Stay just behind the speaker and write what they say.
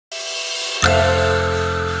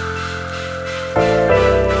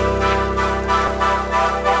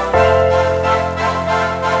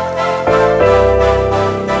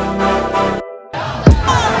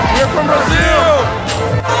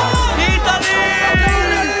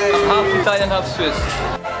half Swiss.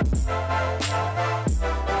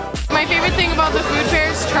 My favorite thing about the food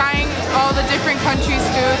fair is trying all the different countries'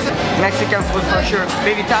 foods. Mexican food for sure.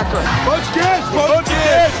 Baby tacos.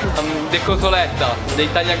 The cotoletta,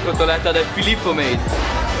 the Italian cotoletta that Filippo made.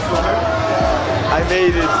 I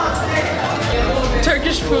made it.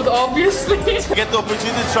 Turkish food, obviously. I get the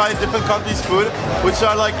opportunity to try different countries' food, which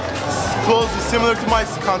are like closely similar to my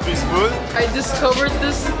country's food. I discovered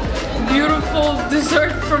this beautiful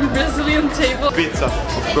dessert from Brazilian table. Pizza,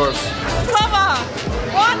 of course. Baklava!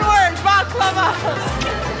 One word, baklava!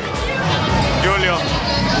 Julio.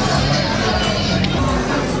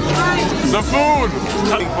 The food!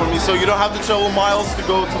 For me, so you don't have to travel miles to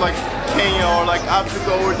go to like Kenya or like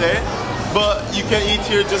Africa over there, but you can eat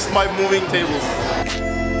here just by moving tables.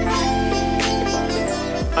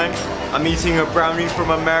 I'm eating a brownie from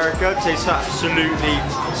America. It tastes absolutely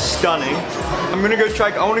stunning. I want to go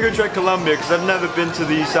try Colombia because I've never been to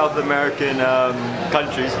the South American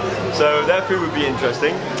countries, so their food would be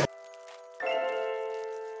interesting.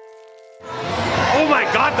 Oh my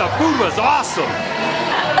God, the food was awesome!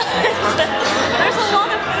 There's a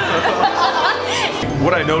lot of food.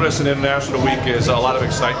 What I notice in International Week is a lot of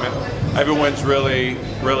excitement. Everyone's really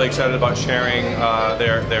excited about sharing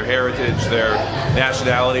their heritage, their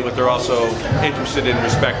nationality, but they're also interested in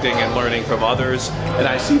respecting and learning from others. And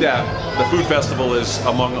I see that the food festival is,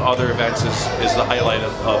 among other events, is the highlight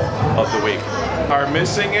of the week. Are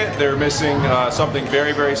missing it, they're missing something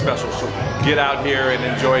very special. So get out here and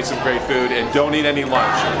enjoy some great food and don't eat any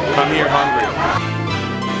lunch. Come here hungry.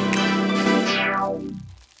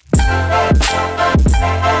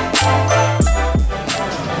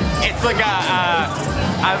 It's like a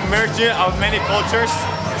merging of many cultures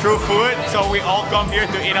through food, so we all come here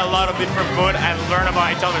to eat a lot of different food and learn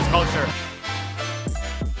about each other's culture.